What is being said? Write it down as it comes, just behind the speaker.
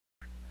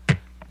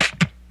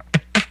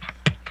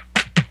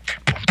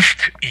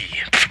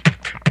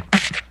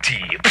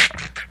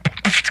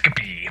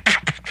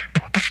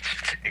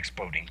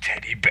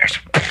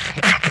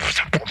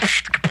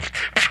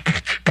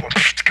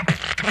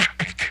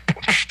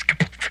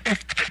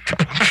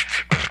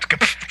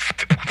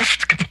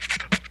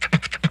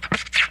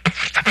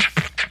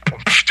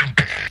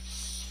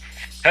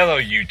Hello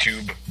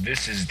YouTube,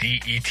 this is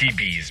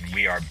TheETBs and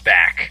we are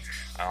back.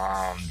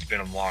 It's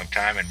been a long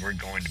time and we're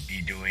going to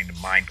be doing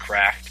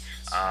Minecraft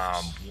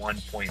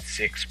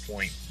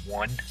 1.6.1.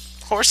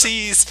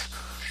 Horsies!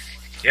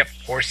 Yep,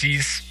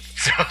 horsies.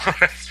 So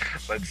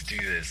let's do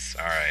this.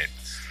 Alright,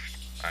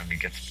 I'm gonna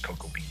get some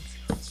cocoa beans.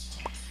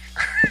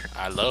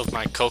 I love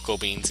my cocoa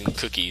beans and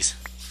cookies.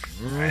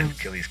 Alright,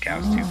 let's kill these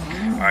cows too.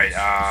 Alright,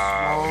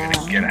 we're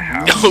gonna get a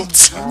house.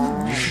 Goats!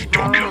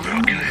 Don't kill me,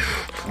 I'll kill you.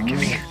 I'm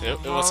kidding.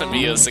 It wasn't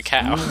me, it was the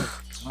cow.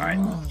 Alright,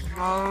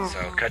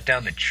 so cut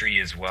down the tree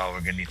as well. We're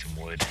gonna need some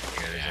wood.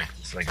 Here,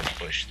 it's like a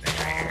bush thing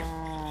right here.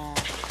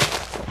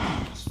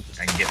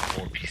 I can get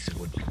 4 pieces of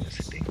wood from this,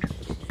 I think.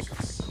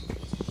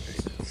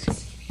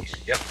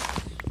 Yep.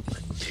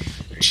 1, 2,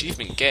 3.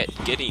 Achievement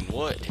getting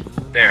wood.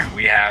 There,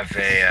 we have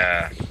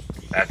a,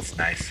 that's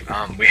nice. We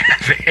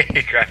have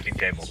a crafting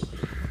table.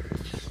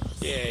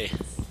 Yay.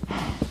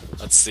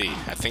 Let's see,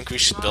 I think we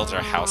should build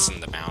our house in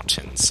the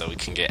mountains so we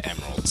can get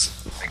emeralds.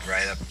 Like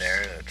right up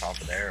there, at the top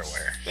of there, or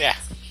where? Yeah,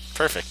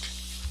 perfect.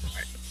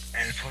 Right.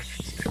 And it's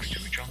next to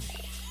a jungle.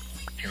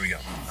 Here we go.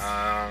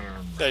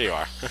 There you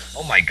are.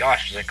 Oh my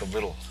gosh, there's like a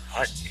little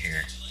hut in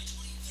here.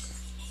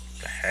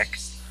 What the heck?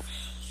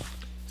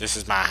 This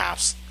is my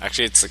house.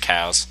 Actually, it's the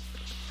cows.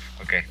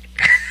 Okay.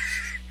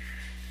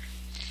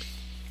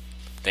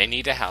 They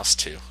need a house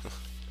too.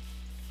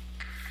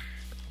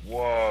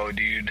 Whoa,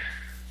 dude.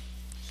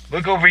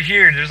 Look over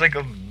here, there's like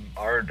a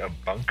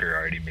bunker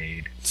already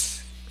made.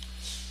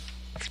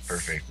 That's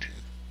perfect.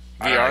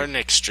 We are in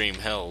extreme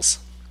hills.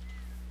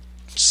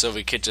 So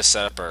we could just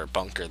set up our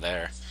bunker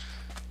there.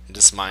 And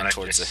just mine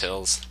towards the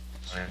hills.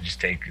 I'm gonna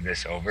just take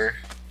this over.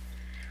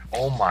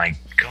 Oh my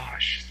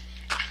gosh.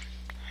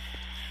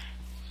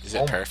 Is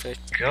it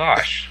perfect?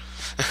 Gosh.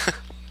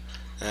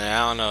 I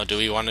don't know, do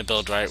we want to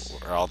build right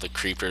where all the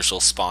creepers will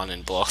spawn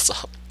and blow us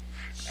up?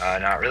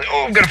 Not really.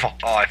 Oh, I'm gonna fall.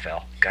 Oh, I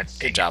fell. God dang.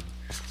 Good job.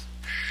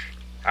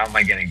 How am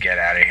I gonna get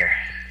out of here?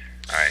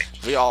 Alright.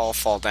 We all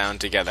fall down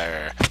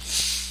together.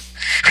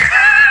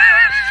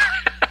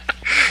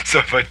 So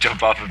if I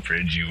jump off a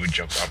bridge, you would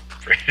jump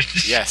off a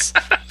bridge? Yes.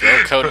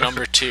 Bro code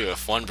number 2.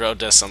 If one bro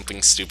does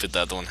something stupid, the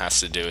other one has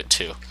to do it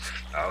too.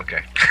 Oh, okay.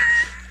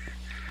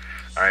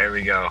 Alright, here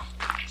we go.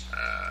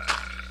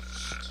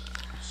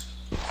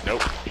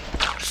 Nope.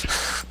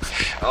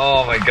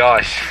 Oh my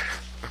gosh.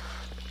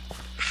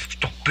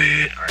 Stop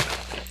it.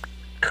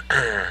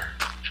 Alright.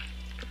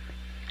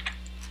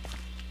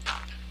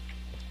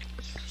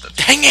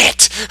 Dang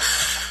it!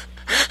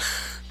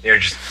 Here,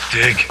 just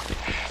dig.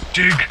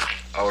 Dig.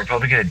 Oh, we're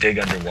probably gonna dig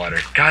underwater.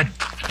 God.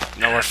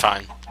 No, we're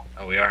fine.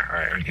 Oh, we are?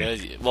 Alright, we're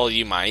good. Well,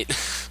 you might.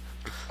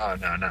 Oh,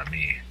 no, not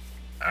me.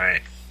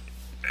 Alright.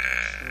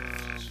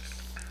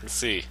 Let's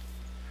see.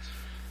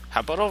 How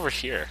about over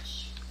here?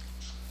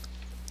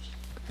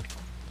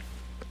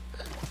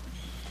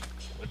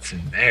 What's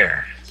in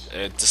there?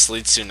 It just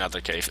leads to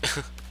another cave.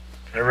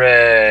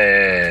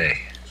 Hooray!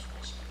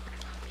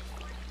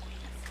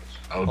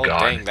 Oh, Oh, God.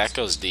 dang, that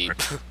goes deep.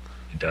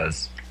 It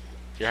does.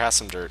 Here, has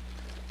some dirt.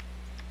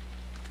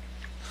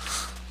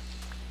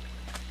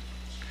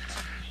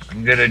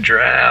 I'm gonna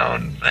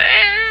drown.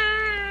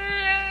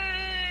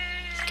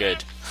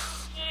 Good.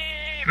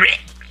 I'm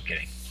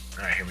kidding.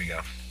 Alright, here we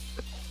go.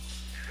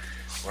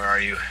 Where are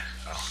you?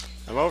 Oh,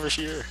 I'm over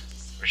here.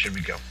 where should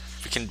we go?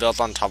 We can build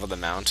on top of the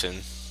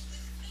mountain.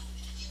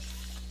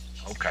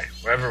 Okay,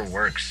 wherever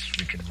works,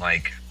 we can,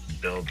 like,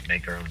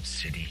 make our own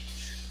city.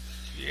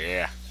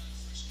 Yeah.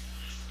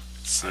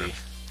 Let's see.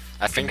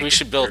 I think we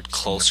should build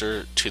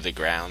closer to the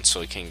ground so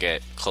we can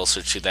get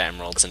closer to the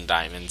emeralds and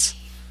diamonds.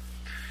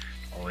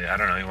 Oh, yeah, I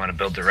don't know, you want to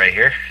build it right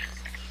here?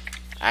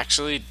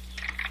 Actually,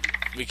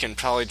 we can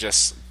probably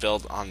just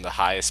build on the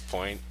highest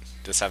point,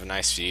 just have a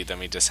nice view, then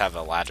we just have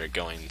a ladder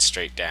going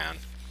straight down.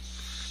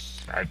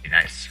 That'd be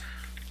nice.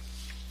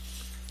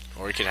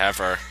 Or we could have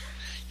our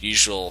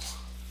usual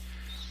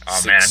Oh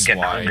man, I'm getting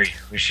wide. hungry.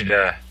 We should,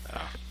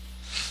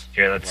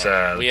 Here, let's,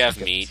 we have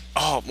meat.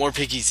 Oh, more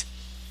piggies!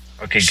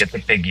 Okay, get the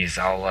piggies.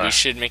 I'll, We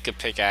should make a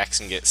pickaxe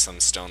and get some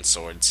stone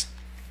swords.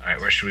 Alright,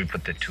 where should we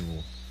put the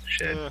tool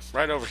shed?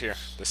 Right over here.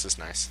 This is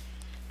nice.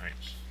 Alright.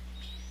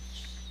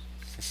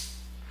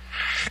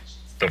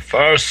 The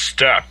first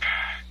step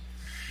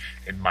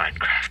in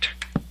Minecraft.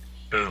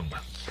 Boom.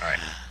 Alright,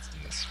 let's do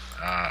this.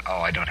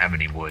 Oh, I don't have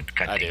any wood.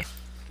 God I dang do. it.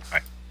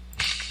 Alright.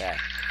 Okay.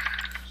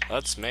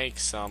 Let's make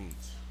some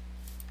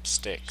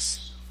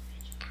sticks.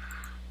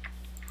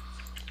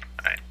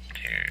 Alright,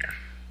 here.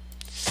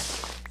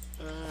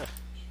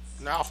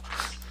 No.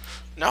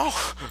 No!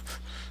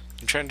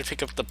 I'm trying to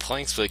pick up the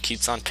planks, but it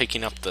keeps on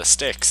picking up the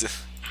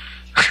sticks.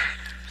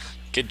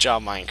 Good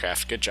job,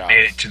 Minecraft. Good job.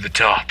 Made it to the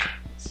top.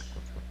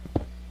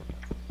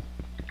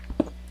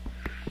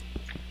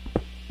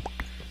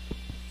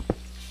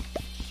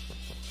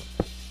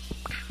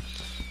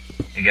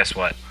 And guess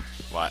what?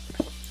 What?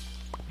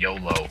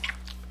 YOLO.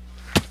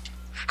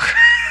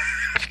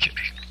 I'm kidding.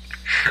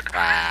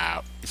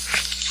 Wow.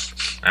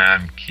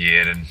 I'm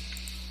kidding.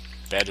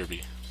 Better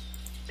be.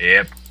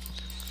 Yep.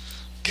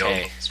 Okay,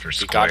 YOLO's for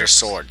we got our squares.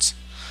 swords.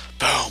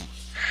 Boom!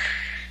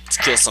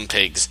 Let's kill some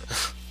pigs.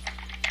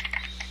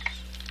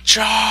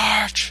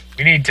 Charge!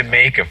 We need to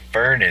make a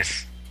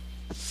furnace.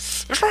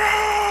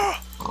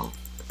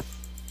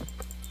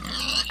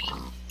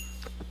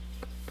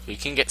 We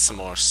can get some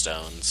more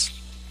stones.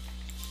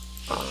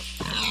 Alright,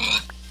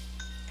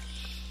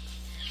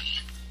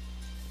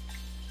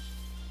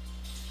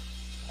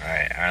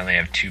 I only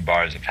have 2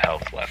 bars of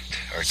health left.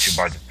 Or 2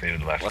 bars of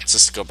food left. Let's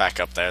just go back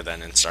up there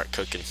then and start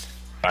cooking.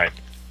 Alright.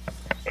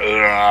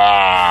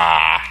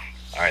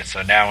 Alright,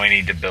 so now we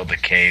need to build a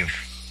cave.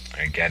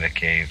 Or get a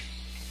cave.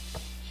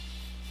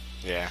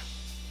 Yeah.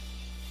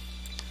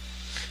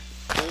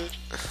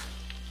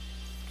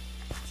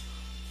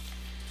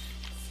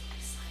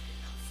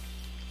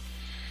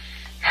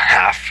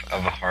 Half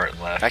of a heart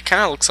left. That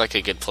kind of looks like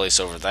a good place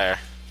over there.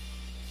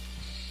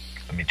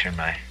 Let me turn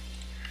my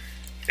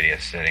video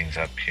settings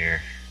up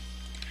here.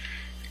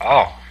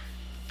 Oh!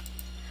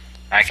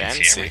 I can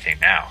Fancy. see everything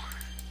now.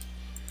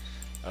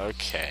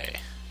 Okay.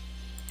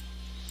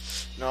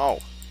 No.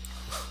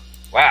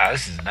 Wow,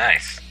 this is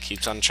nice.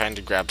 Keeps on trying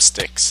to grab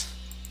sticks.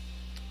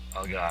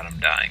 Oh god, I'm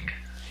dying.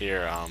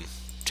 Here,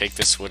 take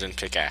this wooden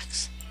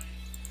pickaxe.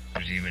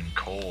 There's even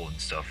coal and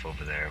stuff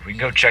over there. We can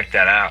go check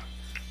that out.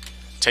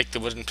 Take the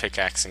wooden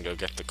pickaxe and go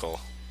get the coal.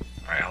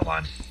 Alright, hold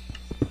on.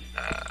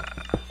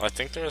 Well, I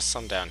think there was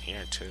some down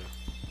here, too.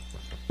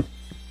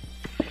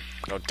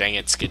 Oh, dang,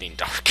 it's getting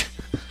dark.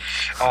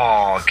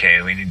 Oh,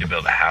 okay, we need to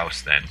build a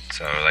house then.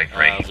 So, like,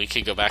 right We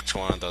could go back to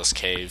one of those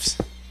caves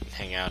and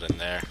hang out in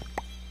there.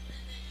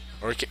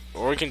 Or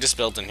we can just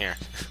build in here.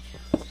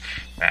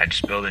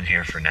 just build in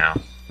here for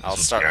now. I'll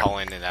start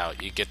hauling it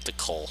out. You get the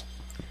coal.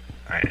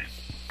 Alright.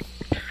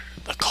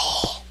 The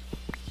coal.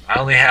 I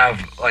only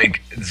have,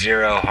 like,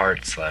 0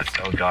 hearts left.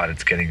 Oh god,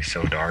 it's getting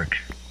so dark.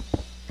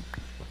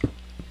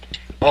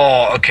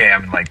 Oh, okay,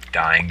 I'm, like,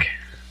 dying.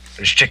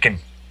 There's chicken.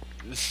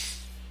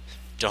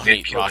 Don't Yeah,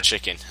 eat raw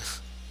chicken.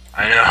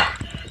 I know.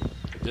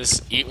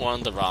 Just eat one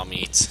of the raw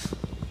meats.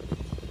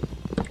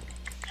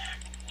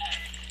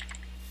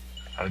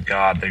 Oh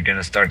god, they're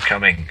gonna start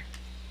coming.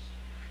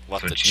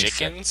 What, That's the what she said.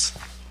 chickens?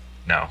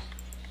 No.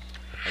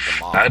 Or the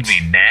mobs? That'd be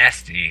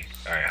nasty.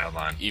 Alright, hold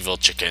on. Evil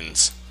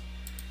chickens.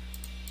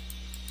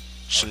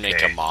 Should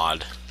make a Okay.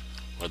 mod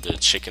where the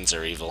chickens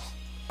are evil.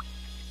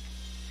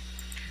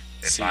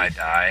 If See. I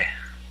die,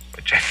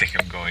 which I think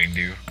I'm going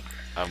to.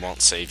 I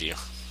won't save you.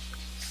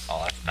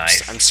 Oh, that's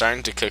nice. I'm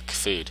starting to cook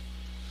food.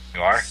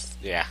 You are?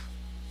 Yeah.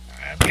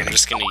 Alright, I'm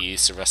just gonna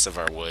use the rest of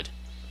our wood.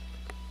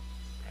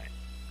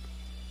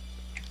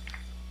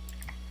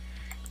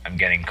 I'm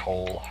getting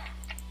coal.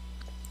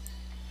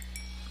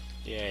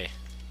 Yay.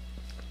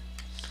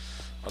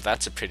 Well,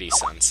 that's a pretty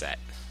sunset.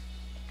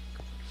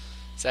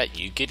 Is that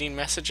you getting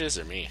messages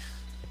or me?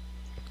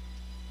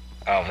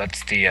 Oh,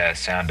 that's the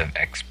sound of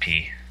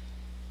XP.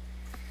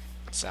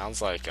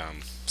 Sounds like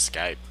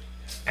Skype.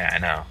 Yeah, I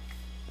know.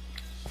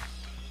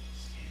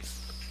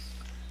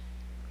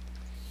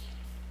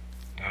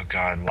 Oh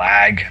god,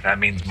 lag. That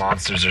means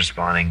monsters are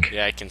spawning.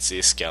 Yeah, I can see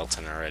a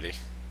skeleton already.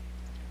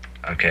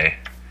 Okay.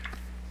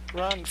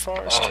 Run,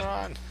 Forrest, Oh.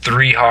 run.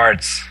 3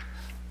 hearts.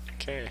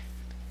 Okay.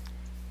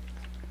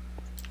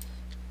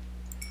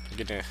 I'm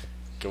gonna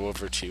go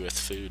over to you with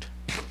food.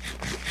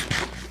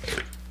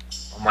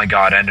 Oh my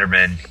god,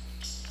 Enderman.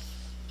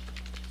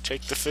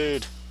 Take the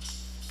food.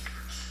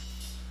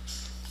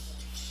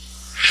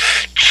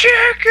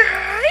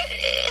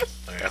 Chicken!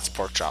 That's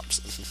pork chops.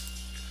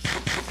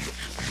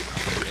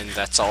 And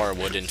that's all our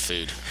wooden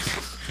food.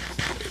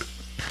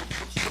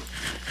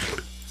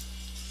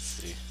 Let's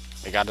see.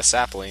 I got a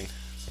sapling.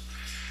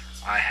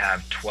 I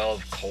have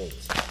 12 coal.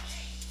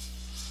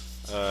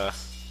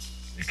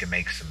 We can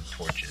make some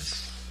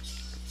torches.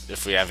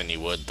 If we have any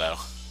wood, though.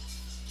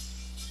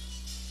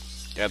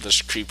 Yeah,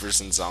 there's creepers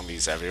and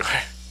zombies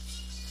everywhere.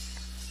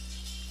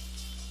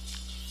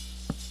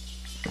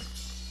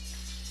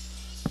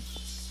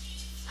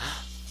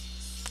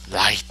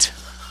 Right.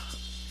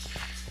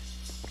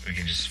 We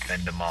can just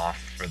fend them off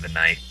for the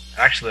night.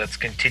 Actually, let's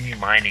continue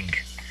mining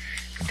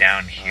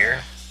down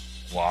here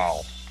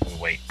while we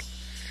wait.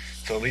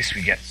 So at least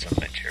we get some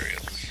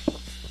materials.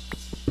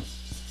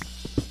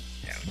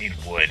 Yeah, we need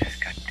wood.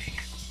 God dang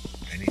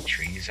it. Are there any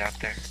trees out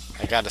there?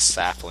 I got a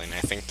sapling. I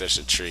think there's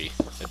a tree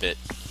a bit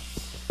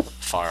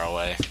far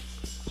away.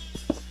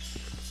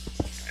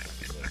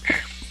 Let me look.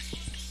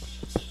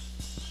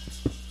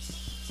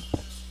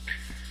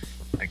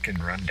 I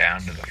can run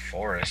down to the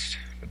forest,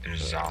 but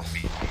there's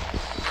zombies.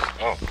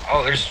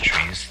 Oh, there's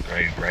trees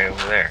right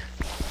over there.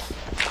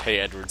 Hey,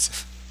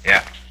 Edwards.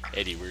 Yeah.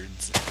 Eddie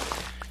Words.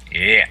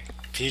 Yeah.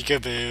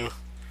 Peekaboo.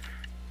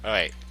 Oh,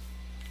 wait.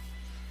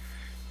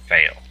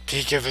 Fail.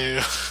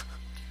 Peekaboo.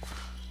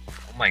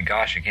 Oh my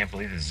gosh, I can't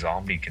believe the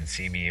zombie can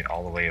see me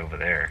all the way over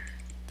there.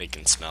 They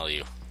can smell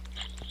you.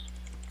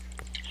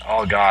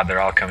 Oh god, they're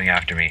all coming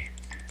after me.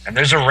 And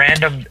there's a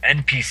random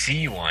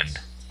NPC one.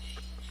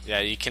 Yeah,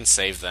 you can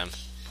save them.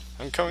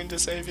 I'm coming to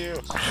save you.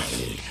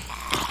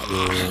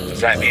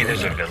 Does that mean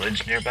there's a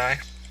village nearby?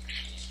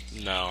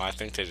 No, I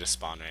think they just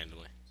spawn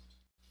randomly.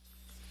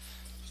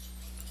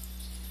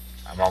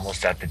 I'm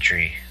almost at the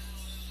tree.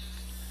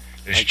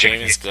 There's My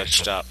game is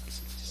glitched up.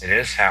 It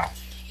is? How?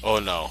 Oh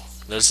no.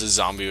 There's a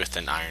zombie with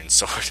an iron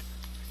sword.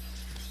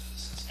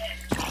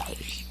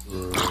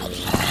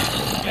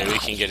 Maybe we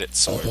can get its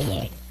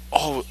sword.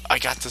 Oh, I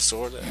got the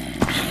sword.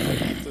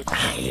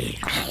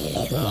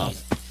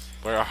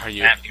 Where are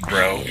you? At me,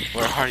 bro.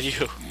 Where are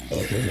you?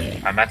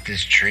 I'm at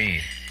this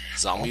tree.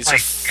 Zombies Oh my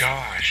are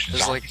gosh.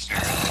 There's like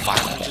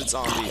 500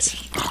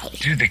 zombies.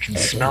 Dude, they can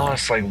smell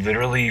us like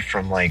literally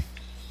from like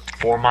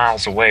 4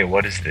 miles away.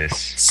 What is this?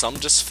 Some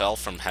just fell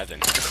from heaven.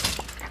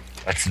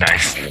 That's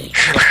nice.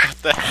 What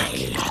the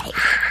heck?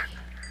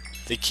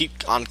 They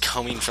keep on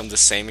coming from the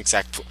same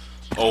exact...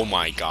 Oh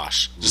my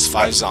gosh. Just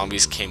 5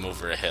 zombies came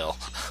over a hill.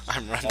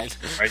 I'm running.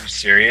 Are you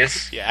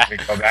serious? Yeah. Okay,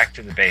 go back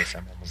to the base.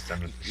 I'm almost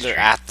done with this. They're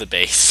at the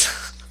base.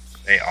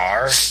 They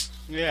are?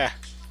 Yeah.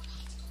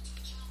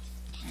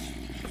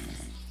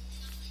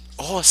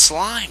 Oh, a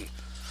slime.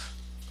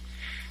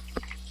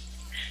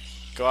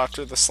 Go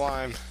after the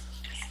slime.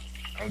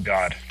 Oh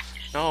god.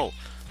 No.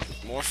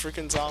 More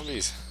freaking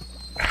zombies.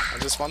 I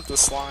just want the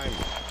slime.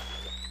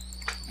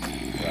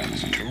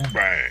 That's too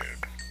bad.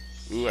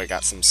 Ooh, I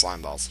got some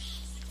slime balls.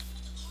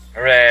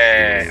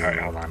 Hooray! Alright,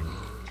 hold on.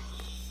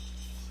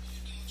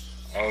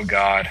 Oh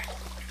god.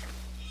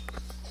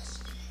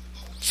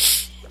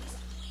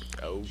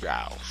 Oh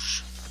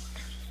gosh.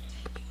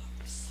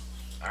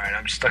 Alright,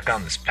 I'm stuck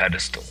on this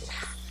pedestal.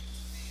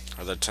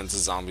 Are there tons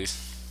of zombies?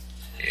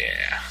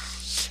 Yeah.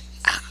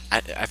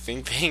 I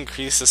think they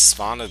increase the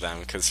spawn of them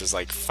because there's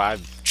like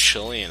 5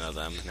 trillion of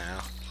them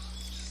now.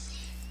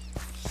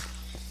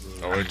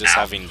 Or we're just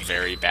having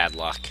very bad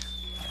luck.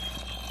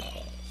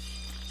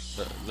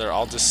 They're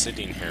all just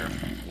sitting here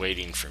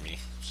waiting for me.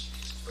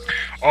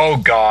 Oh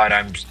god,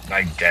 I'm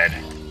like dead.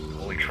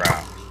 Holy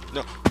crap.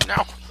 No,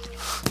 no!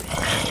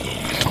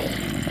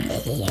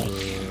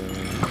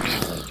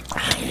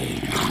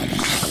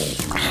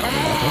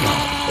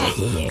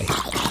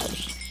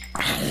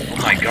 Oh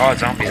my god,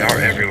 zombies are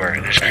everywhere.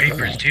 And there's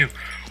creepers too.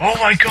 Oh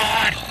my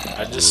god!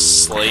 I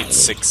just slayed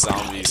 6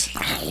 zombies.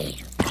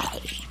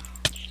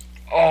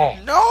 Oh!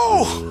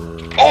 No!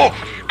 Oh!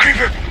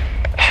 Creeper!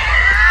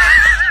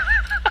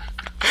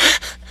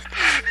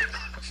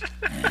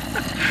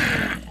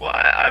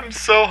 Why? I'm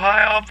so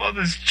high up on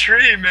this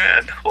tree,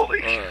 man.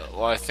 Holy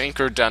Well, I think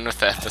we're done with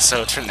the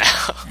episode for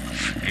now.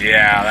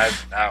 Yeah,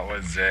 that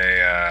was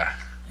a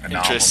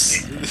anomaly.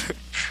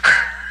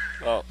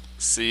 Well,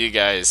 see you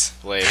guys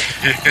later.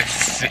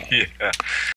 See ya.